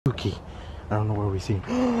Rocky. I don't know where we see.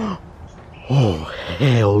 Oh,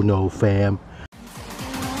 hell no, fam.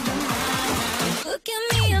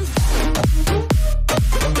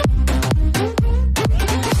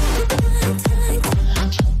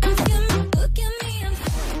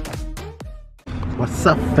 What's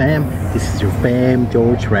up, fam? This is your fam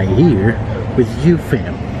George right here with you,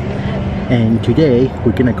 fam. And today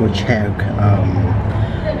we're gonna go check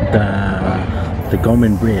the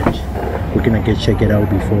Goldman Bridge. We're gonna check it out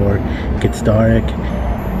before it gets dark.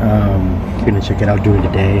 We're gonna check it out during the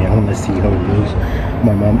day. I wanna see how it is.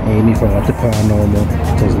 My mom Amy from What's Paranormal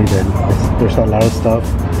tells me that there's a lot of stuff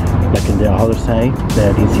like in the other side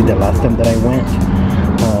that I didn't see the last time that I went.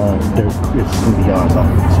 It's gonna be awesome.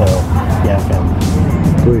 So yeah, fam,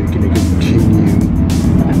 we're gonna continue.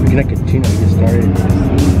 We just started.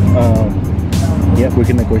 Yeah, we're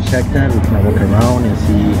gonna go check that. We're gonna walk around and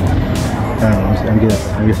see. I'm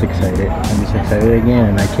just excited. I'm just excited again,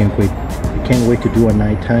 and I can't wait to do a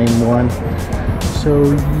nighttime one. So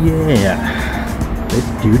yeah,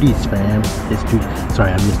 let's do this, fam. Let's do.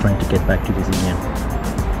 Sorry, I'm just trying to get back to this again.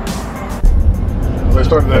 They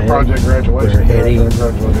started that project graduation. We're heading. They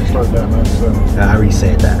started that in 97. I already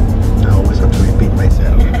said that. I always have to repeat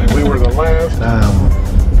myself. We were the last.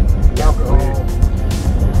 Alcohol.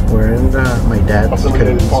 We're in my dad's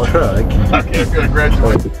truck.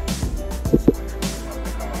 Congratulations.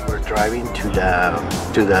 We're driving to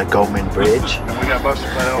the Goldman Bridge.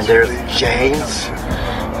 And there's James.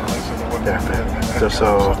 They're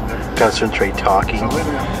so concentrate talking.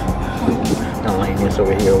 Elenia's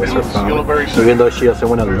over here with her phone. Even though she doesn't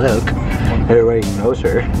want to look, everybody knows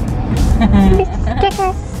her.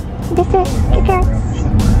 This is Kickers.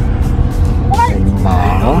 And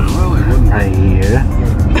Mom, right here.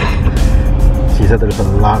 She said there's a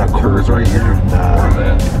lot of cars right here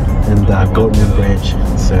in the Goldman Bridge.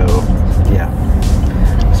 So yeah,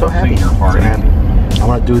 so happy. So happy. I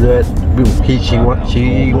want to do that. She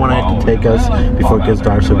wanted to take us before it gets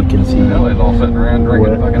dark so we can see what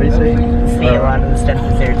do you say? See a lot of the stuff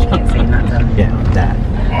that's there, but you can't see nothing. Yeah, that.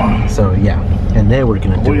 So yeah, and then we're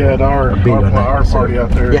gonna do. We had our party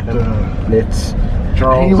out there. Yeah, let's.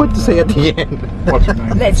 Charles. You want to say at the end? What's your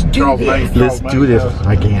name? Let's do this. Let's do this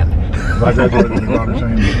again. My graduated daughter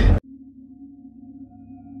saying.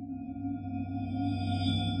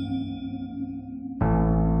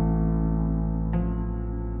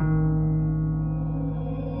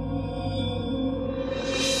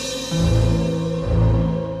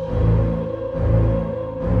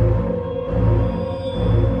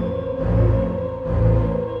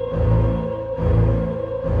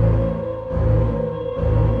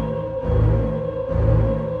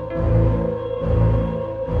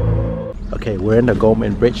 Okay, we're in the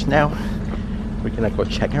Goldman Bridge now. We're gonna go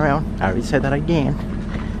check around. I already said that again.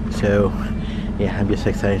 So yeah, I'm just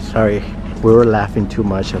excited. Sorry, we were laughing too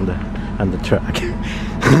much on the truck.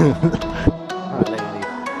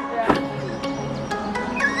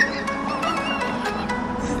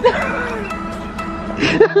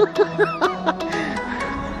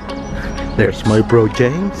 There's my bro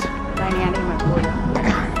James.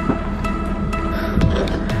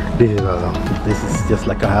 This is just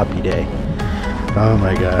like a happy day. Oh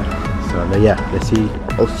my god. So yeah, let's see.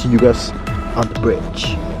 I'll see you guys on the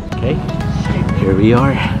bridge. Okay, here we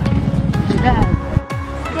are.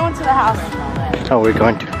 We're going to the house. Oh, we're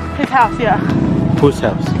going to His house, yeah. whose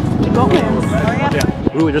house? Goldman's.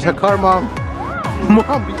 Yeah. Ooh, there's a car, Mom.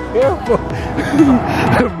 Mom, be careful.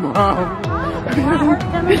 Mom.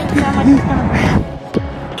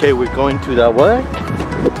 Okay, we're going to the what?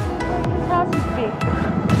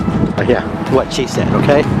 Oh, yeah, what she said,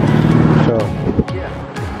 okay? So, yeah.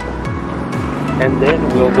 And then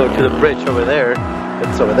we'll go to the bridge over there.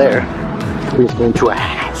 It's over there. We're just going to a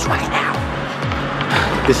house right now.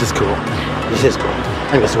 This is cool. This is cool.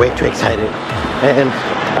 I'm just way too excited. And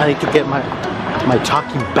I need to get my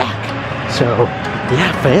talking back. So,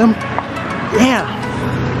 yeah, fam. Yeah.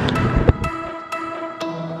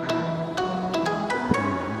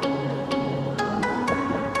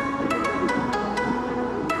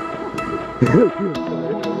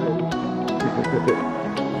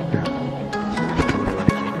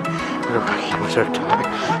 I'm so tired.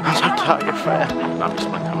 I'm so tired, fam. No, I'm just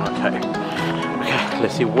playing. I'm not tired. Okay,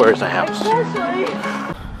 let's see. Where's the house?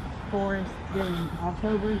 Forest during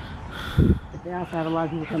October. But they also have a lot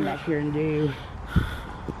of people come back here and do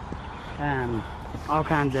all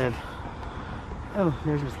kinds of. Oh,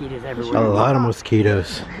 there's mosquitoes everywhere. A lot of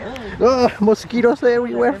mosquitoes. Oh, mosquitoes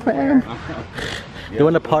everywhere, fam. They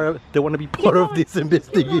want to be part of this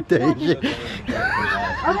investigation.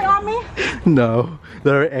 Are they on me? No,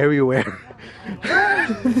 they're everywhere.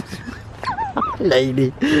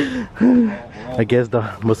 Lady. I guess the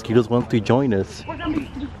mosquitoes want to join us.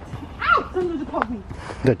 Ow! Something just poked me.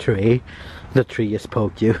 The tree has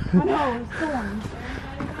poked you. I know, it's thorns.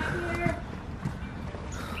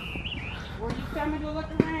 We're just coming to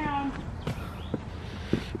look around.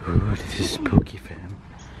 Ooh, this is spooky, fam.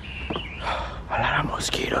 A lot of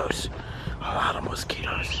mosquitoes. A lot of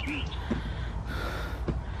mosquitoes.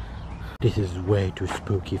 This is way too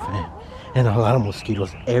spooky, fam. And a lot of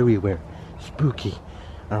mosquitoes everywhere. Spooky.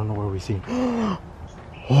 I don't know where we see.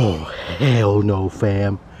 Oh, hell no,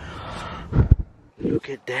 fam. Look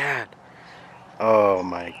at that. Oh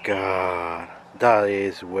my god. That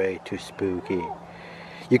is way too spooky.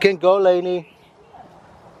 You can go, Lainey.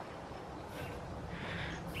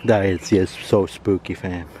 That is just so spooky,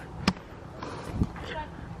 fam.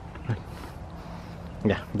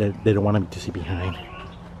 Yeah, they don't want me to see behind.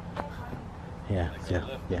 Yeah.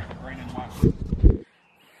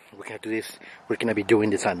 We're gonna do this. We're gonna be doing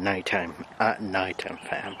this at nighttime. At nighttime,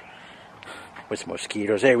 fam. With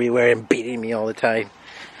mosquitoes everywhere and beating me all the time.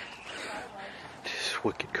 This is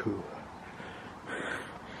wicked cool.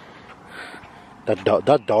 That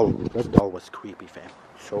doll was creepy, fam.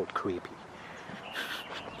 So creepy.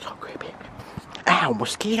 So creepy. Ow,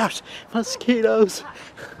 mosquitoes! Mosquitoes!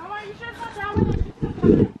 Mama, you should watch out.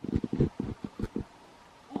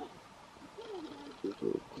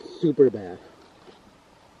 Super bad.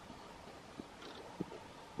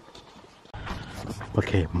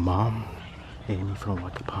 Okay, Mom, Amy from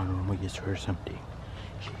Wattapan, we just heard something.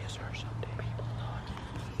 She just heard something, people.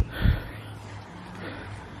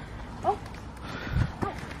 Oh.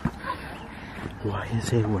 Why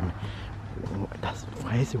is it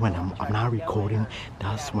when I'm not recording?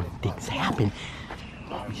 That's when things happen.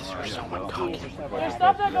 Mom just heard someone talking. There's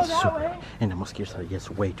stuff that goes that way. And the mosquitoes are just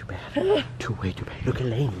way too bad. Way too bad. Look at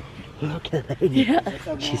Lainey. Look at Lainey.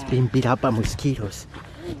 Yeah. She's being beat up by mosquitoes.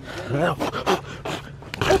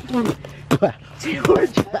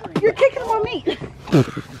 George, you're kicking on me.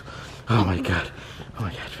 Oh my god. Oh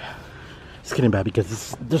my god. It's getting bad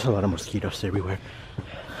because there's a lot of mosquitoes everywhere.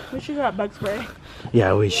 We should go at bug spray.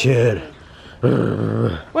 Yeah, we should.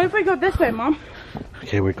 What if we go this way, Mom?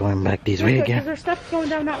 Okay, we're going back this way Because again. there's stuff going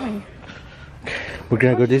down that way. We're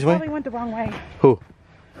gonna go this way? Probably went the wrong way. Who?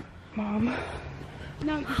 Mom.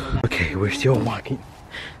 No, you can go that way. Okay, we're still walking.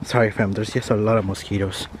 Sorry, fam, there's just a lot of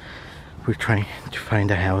mosquitoes. We're trying to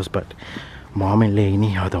find a house, but Mom and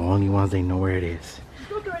Lainey are the only ones they know where it is.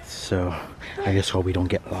 So, I just hope we don't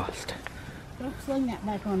get lost. Don't sling that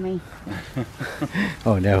back on me.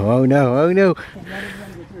 Oh no, oh no, oh no!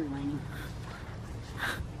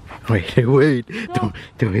 Wait, don't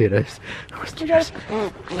hit us. Mosquitoes.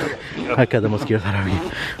 I got the mosquitoes out of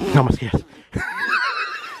here. No mosquitoes.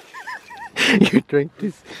 You're trying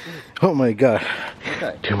to... Oh my god.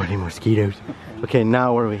 Too many mosquitoes. Okay,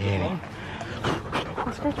 now where are we heading?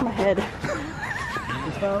 I'll scratch my head.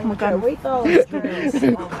 Oh my god. We thought it was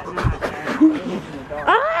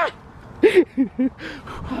Ah!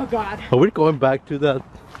 Oh god. Are we going back to that?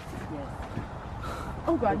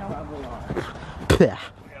 Oh god, no. Pah.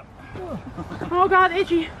 Oh god,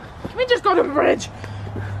 itchy. Can we just go to the bridge?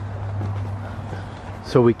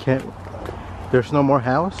 So we can't... There's no more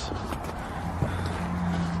house?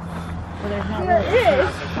 Well, there's not really. There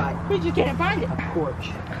is. We just can't find it. a porch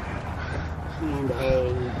and a...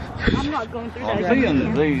 I'm not going through that. I'm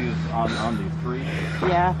seeing these on these trees,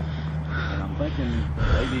 Yeah. and I'm thinking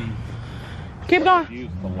maybe Keep going.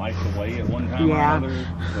 used the lights away at one time Yeah. or another.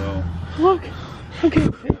 So Look. Okay.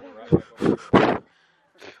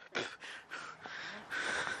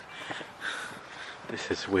 This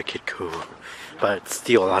is wicked cool. But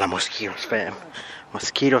still a lot of mosquitoes, fam.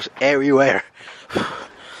 Mosquitoes everywhere.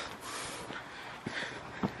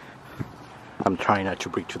 I'm trying not to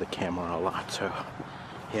breathe to the camera a lot, so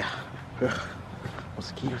yeah.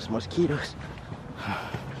 Mosquitoes, mosquitoes.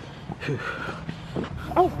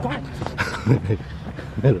 Oh god.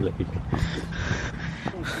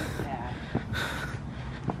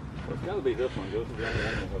 it's got to be this one. Goes to the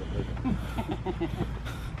other.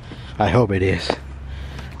 I hope it is.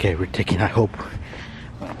 Okay, we're taking. I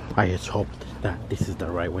just hope that this is the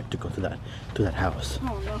right way to go to that house.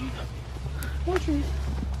 Oh no. More trees.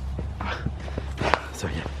 So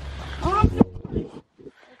yeah. Oh,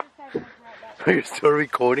 Are you still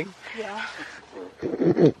recording? yeah.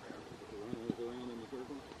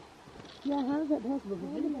 Yeah, how is that possible?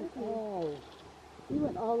 Oh, we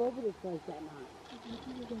went all over this place that night.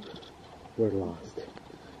 We're lost.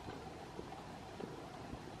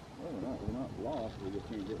 We're not lost. We just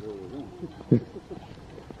can't get where we're going.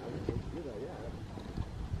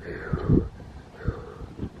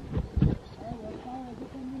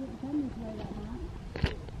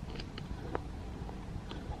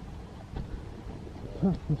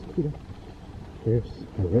 God, mosquito. There's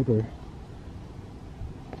a river.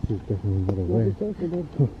 She's definitely another way.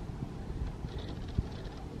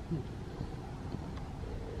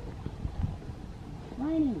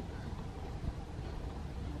 Mining.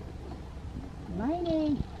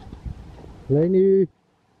 Mining. Lainey!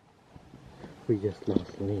 We just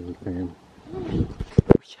lost Lainey, fam. We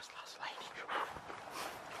just lost Lainey.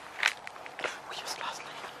 We just lost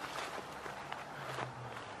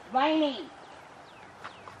Lainey. Mining.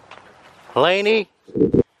 Lainey!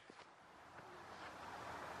 I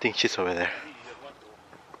think she's over there.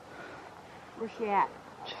 Where's she at?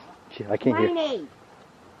 I can't hear. Mining.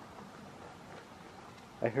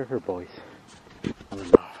 I heard her voice. I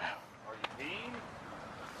don't know, fam.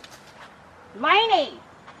 Mining.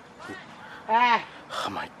 Ah. Oh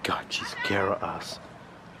my God, she scared us.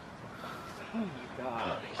 Oh my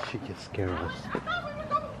God. She just scared us.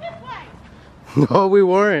 No, we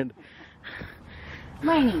weren't.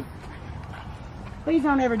 Mining. Please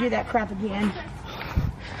don't ever do that crap again.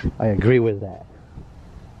 I agree with that.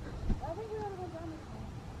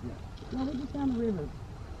 No, we just down the river.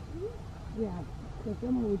 Yeah. So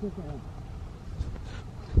somewhere we took a...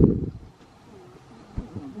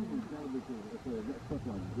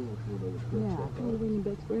 Yeah, in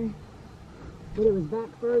Bixbury. But it was back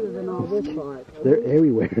further than all this part. They're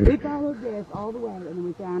everywhere. We followed this all the way, and then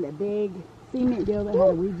we found a big cement deal that had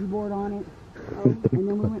a Ouija board on it. And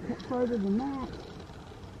then we went further than that,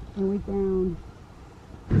 and we found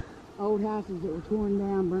old houses that were torn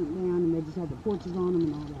down, burnt down, and they just had the porches on them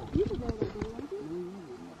and all that. You could go there, oh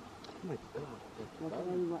my God. That's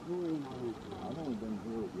why we got Dory and all that. I've only been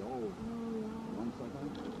here with y'all once, I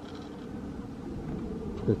think.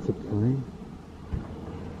 That's a plane?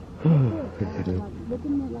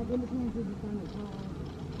 Looking at like Independence, we just found a car.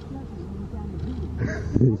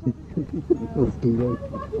 Mosquito.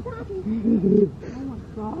 Oh my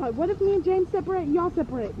God. What if me and James separate and y'all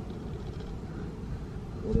separate?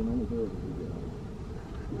 Well, then only here.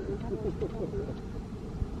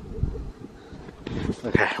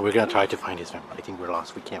 Okay, we're gonna try to find his family. I think we're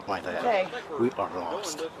lost. We can't find that. Okay. We are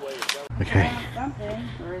lost. Okay. Something.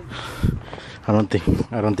 Or is I don't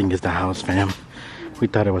think it's the house, fam. We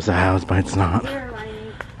thought it was the house, but it's not. there,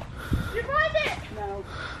 Rainy? You find it? No.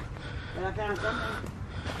 But I found something.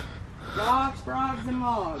 Dogs, frogs, and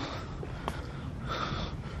logs.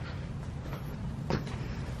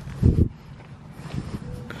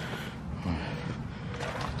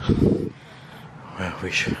 Well,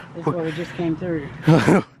 we should. This is where we just came through.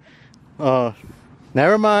 Oh,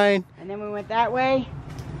 never mind. And then we went that way.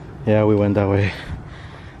 Yeah, we went that way.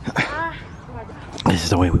 This is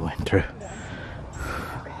the way we went through.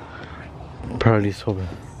 Probably so.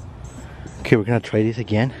 Okay, we're gonna try this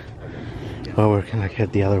again. Oh, we're gonna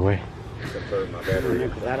head the other way.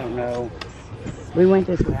 I don't know. We went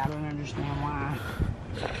this way. I don't understand why.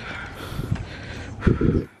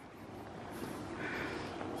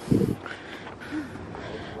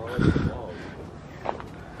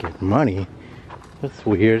 Get money? That's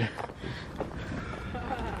weird.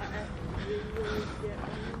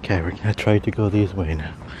 Okay, we're gonna try to go this way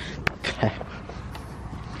now. Okay.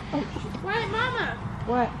 Wait, Mama.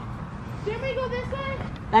 What? Didn't we go this way?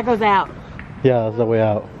 That goes out. Yeah, that's the way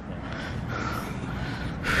out.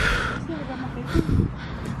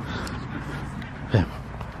 Yeah.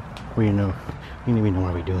 We don't even know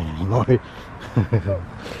what we're doing anymore. Oh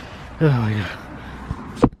my God.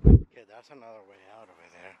 Okay, that's another way out over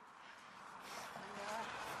there.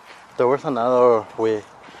 There was another way,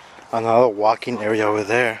 another walking area over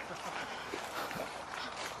there.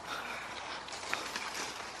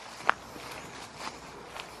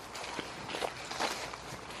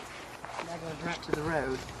 That goes right to the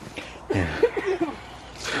road. Yeah.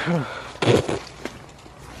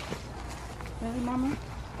 Really, Mama?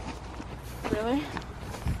 Really?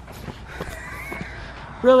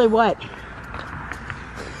 Really what?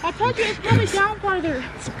 I told you it's probably down farther.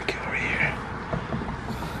 Let's go over here.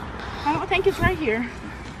 I don't think it's right here.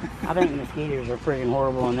 I think the mosquitoes are freaking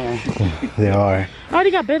horrible in there. They are. I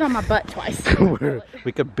already got bit on my butt twice.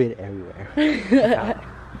 We could bid everywhere.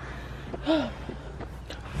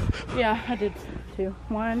 Yeah, I did too.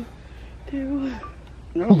 1, 2.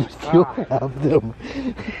 Oh my You God. have them.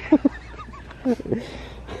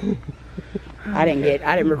 I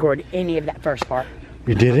didn't record any of that first part.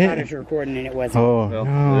 You I thought I didn't? was recording and it wasn't. Oh, no.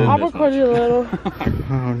 I'll record it a little.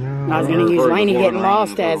 Oh, no. I was gonna use Laney getting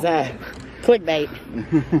lost as a clickbait.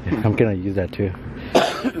 I'm gonna use that too.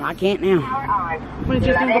 I can't now. We're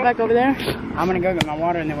just gonna go back over there. I'm gonna go get my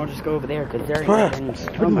water and then we'll just go over there because there Bruh, ain't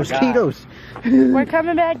look at mosquitoes. We're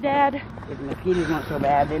coming back, Dad. If the mosquitoes weren't so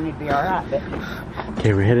bad, then it'd be alright, but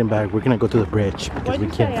Okay, we're heading back. We're gonna go to the bridge because What'd we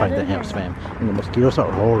you can't say? find I the didn't house, hear fam. And the mosquitoes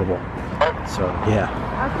are horrible. So, yeah.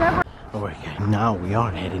 I've never. Okay, now we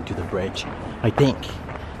are heading to the bridge. I think,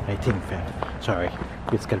 fam. Sorry.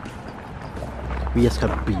 We just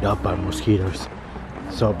got beat up by mosquitoes.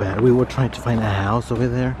 So bad. We were trying to find a house over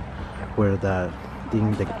there where the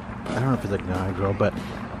thing, I don't know if it's a guy or girl, but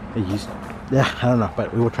it used, yeah, I don't know,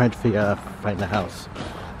 but we were trying to find a house.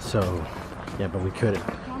 So, yeah, but we couldn't.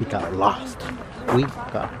 We got lost. We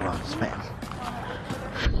got lost, fam.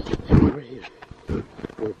 We're here.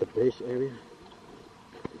 We're at the bridge area.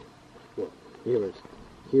 Well,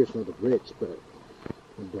 here's not the bridge, but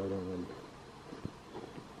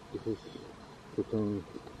this is we're going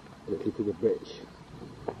directly to the bridge.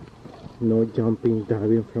 No jumping,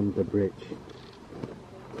 diving from the bridge.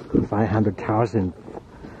 500,000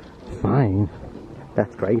 fine.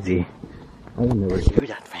 That's crazy. I will never do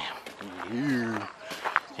that, fam.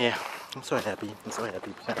 Yeah, I'm so happy. I'm so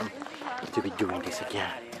happy, fam, to be doing this again.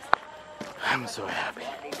 I'm so happy.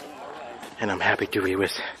 And I'm happy to be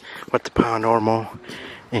with What the Paranormal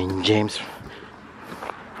and James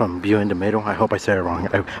from View in the Middle. I hope I said it wrong.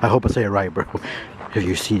 I hope I say it right, bro. If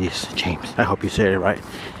you see this, James, I hope you say it right.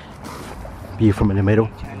 View from the middle.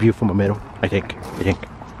 View from the middle. I think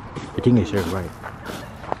I said it right.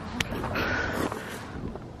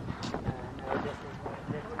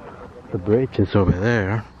 The bridge is over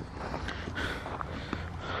there.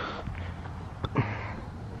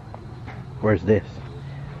 Where's this?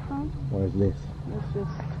 Huh? Where's this? It's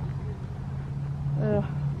just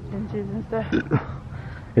benches and stuff.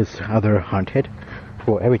 Is other haunted?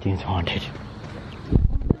 Well, everything's haunted.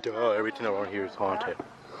 Duh, everything around here is haunted.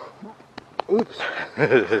 Oops.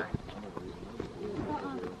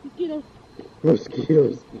 Mosquitoes.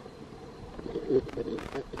 Mosquitoes.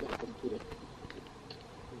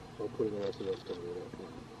 I'll put it out so that's coming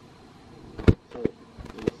Sorry,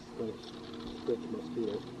 stretch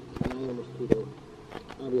mosquitoes. I am a mosquito.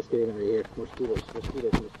 I'm just getting out of here.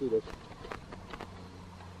 Mosquitoes.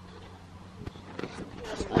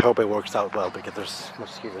 I hope it works out well because there's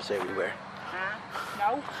mosquitoes everywhere.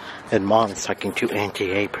 No. And Mom is talking to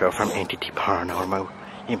Auntie April from Entity Paranormal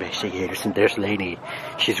Investigators, and there's Lady.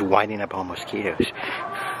 She's whining about mosquitoes.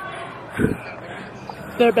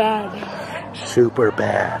 They're bad. Super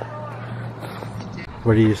bad.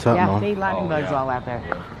 Where do you stop, yeah, Mom? see lightning bugs all out there.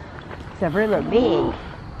 Except for a little big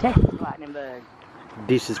Texas lightning bug.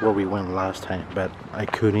 This is where we went last time, but I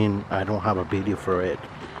don't have a video for it.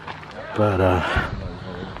 But,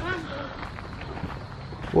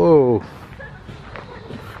 whoa.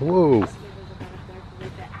 Whoa.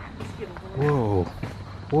 Whoa.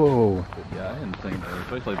 Whoa. Yeah, I hadn't seen,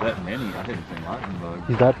 especially that many, I hadn't seen lightning bugs.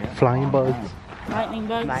 Is that flying bugs? Lightning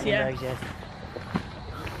bugs. Lightning Yeah. bugs, yes.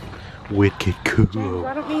 Wicked James, cool.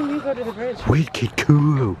 why don't me and you go to the bridge? Wicked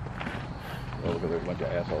cool. Oh, because there's a bunch of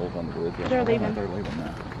assholes on the bridge. They're leaving. They're leaving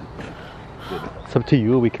now. It's up to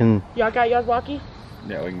you. We can. Y'all got y'all's walkie?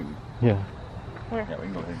 Yeah, we can. Yeah. Where? Yeah, we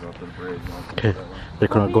can go ahead and go up to the bridge. Okay. They're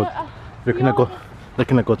gonna go. They're gonna go. They're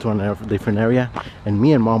gonna go to a different area, and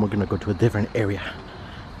me and Mom are gonna go to a different area.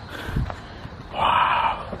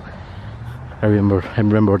 Wow. I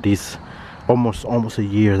remember this almost a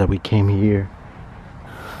year that we came here.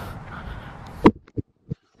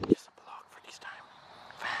 Just a vlog for this time,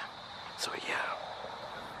 fam. So yeah.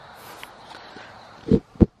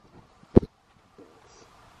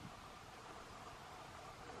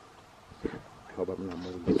 I hope I'm not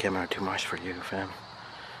moving the camera too much for you, fam.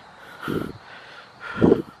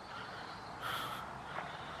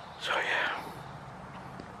 So yeah.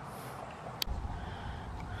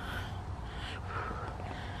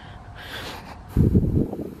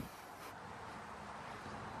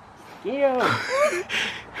 Yeah.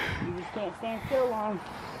 You just can't stand still long.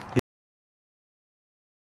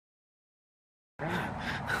 I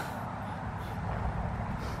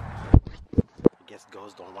guess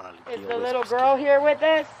ghosts don't want to deal Is with the little mosquitoes. girl here with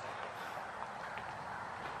us?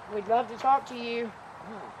 We'd love to talk to you.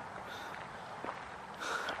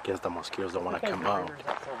 I guess the mosquitoes don't want to come out.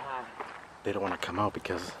 They don't want to come out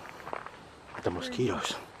because the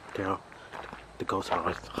mosquitoes. The ghosts are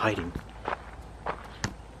like hiding.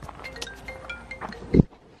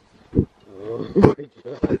 Oh my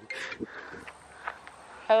god.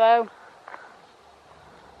 Hello?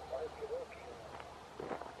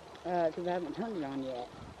 Because I haven't turned it on yet.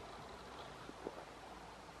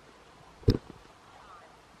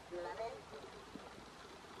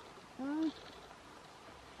 Huh?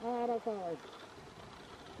 Alright, I'll call her.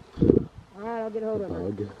 Alright, I'll get a hold of her.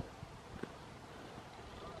 Bug.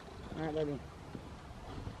 Alright, baby.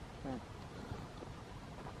 Bye.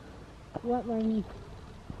 What, Lainey?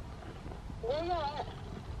 Where you at?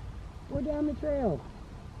 We're down the trail.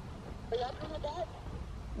 Are y'all coming back?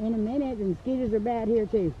 In a minute, and mosquitoes are bad here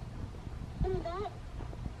too. Coming back?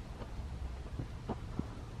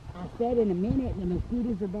 I said in a minute, the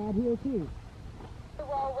mosquitoes are bad here too.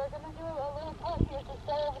 Well, we're gonna do a little push here to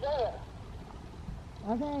stay over there.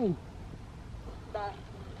 Okay. Bye.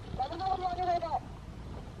 Let me know when you're on your way back.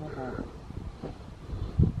 Okay.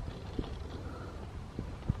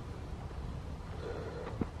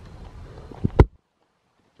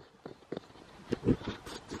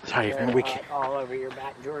 Sorry, man, we can't. All over your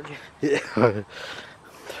back, Georgia. Yeah.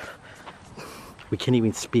 We can't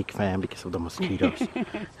even speak, fam, because of the mosquitoes.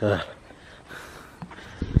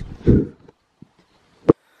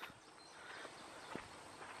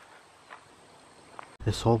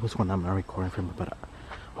 It's always when I'm not recording from, but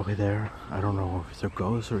over there, I don't know if it's a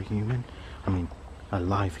ghost or a human. I mean, a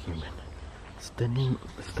live human. Standing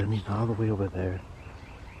all the way over there.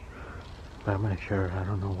 But I'm not sure. I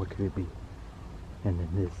don't know what could it be. And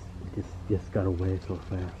then this just got away so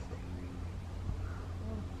fast.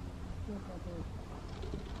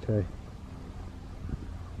 Okay.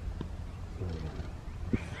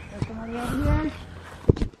 There's somebody over here?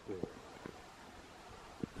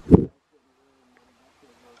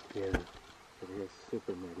 Yeah, it is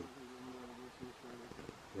super muddy.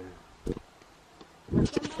 Yeah.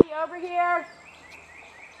 There's somebody over here?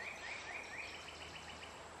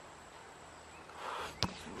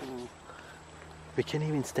 We can't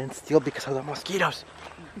even stand still because of the mosquitoes.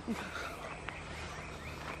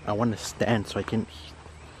 I want to stand so I can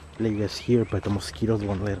let you guys hear, but the mosquitoes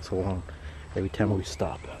won't let us alone every time we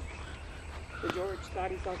stop. So George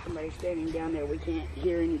thought he saw somebody standing down there. We can't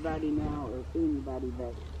hear anybody now or see anybody,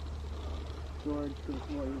 but George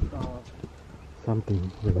before he saw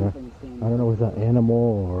Something, you know. something I standing. don't know if it's an animal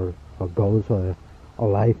or a ghost or a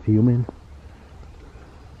live human.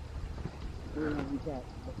 We didn't check,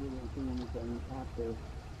 but we didn't see anything after.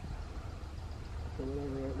 So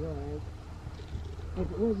whatever it was,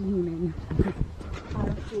 if it was a human, I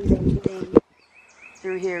don't see them getting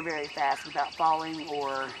through here very fast without falling,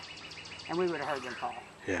 and we would have heard them fall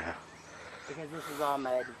Yeah. because this is all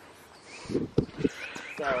mud.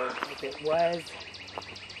 So if it was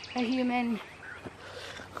a human,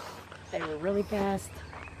 they were really fast,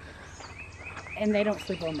 and they don't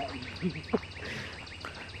slip on mud.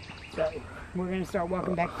 So we're gonna start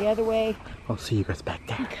walking back the other way I'll see you guys back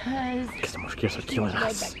there. because The mosquitoes are killing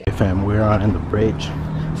us. Hey fam, we're on the bridge.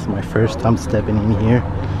 It's my first time stepping in here.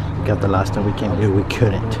 Because the last time we came here, we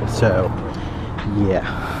couldn't. So, yeah.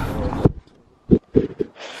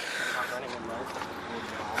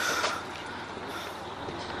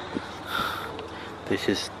 This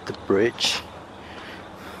is the bridge.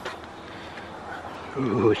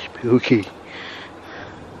 Ooh, spooky.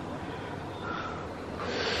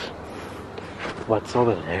 What's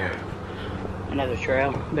over there? another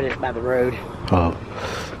trail, but it's by the road. Oh.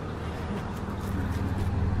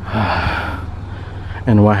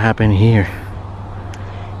 And what happened here?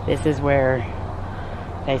 This is where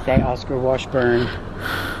they say Oscar Washburn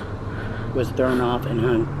was thrown off and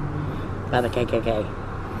hung by the KKK.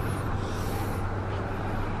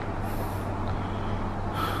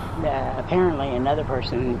 Apparently another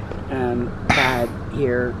person died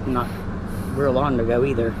here not real long ago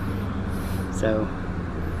either. So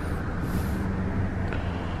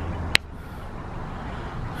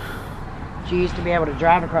you used to be able to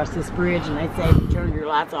drive across this bridge, and they'd say if you turned your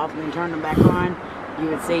lights off and then turned them back on, you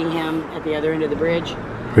would see him at the other end of the bridge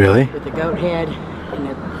Really? with the goat head and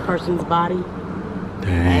the person's body.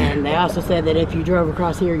 Dang. And they also said that if you drove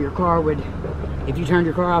across here, your car would, if you turned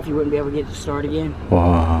your car off, you wouldn't be able to get it to start again.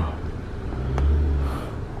 Wow.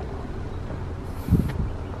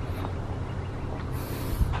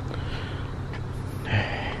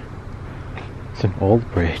 It's an old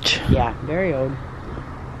bridge. Yeah, very old.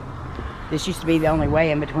 This used to be the only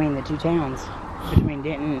way in between the two towns, between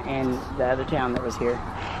Denton and the other town that was here.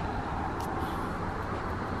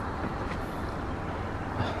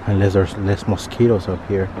 Unless there's less mosquitoes up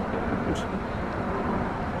here.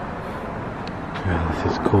 Yeah,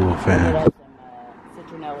 this is cool, We fam. have some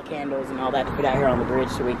citronella candles and all that to put out here on the bridge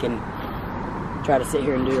so we can try to sit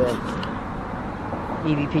here and do a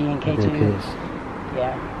EVP and K2.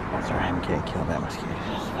 Yeah. That's right, I'm getting killed by mosquitoes.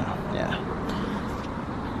 So, yeah.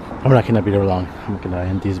 I'm not gonna be there long. I'm gonna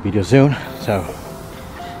end this video soon. So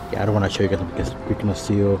yeah, I don't wanna show you guys because we're gonna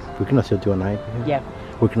still do a night video. Yeah.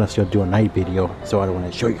 We're gonna still do a night video, so I don't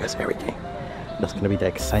wanna show you guys everything. That's gonna be the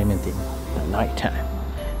excitement thing, the nighttime.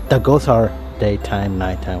 The ghosts are daytime,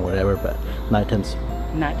 nighttime, whatever, but nighttime's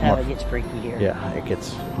Nighttime it gets freaky here. yeah, it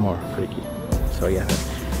gets more freaky. So yeah.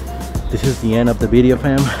 this is the end of the video,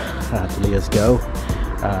 fam. To let us go.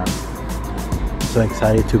 So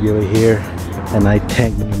excited to be over here, and I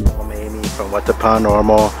thank my mom Amy from What the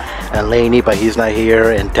Paranormal, and Laney, but he's not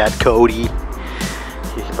here, and Dad Cody,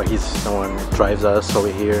 but he's the one that drives us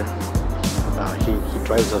over here. He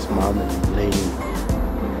drives us, mom and Laney,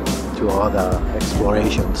 to all the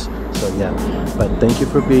explorations. So yeah, but thank you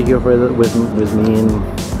for being here with me and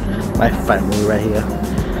my family right here.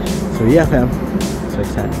 So yeah, fam, so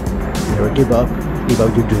excited. Never give up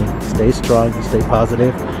your dream. Stay strong, stay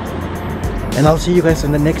positive, and I'll see you guys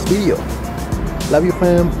in the next video. Love you,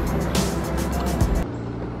 fam.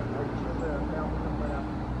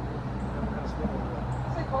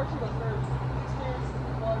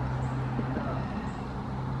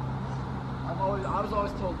 I was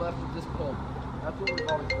always told left is just pull. That's what we've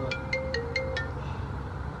always done.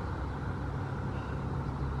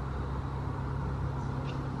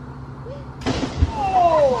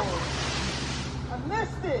 Oh! I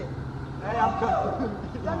missed it! Hey, I'm good.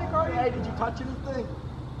 Hey, did you touch anything?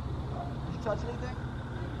 Did you touch anything?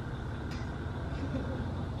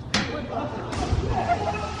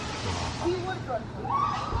 He would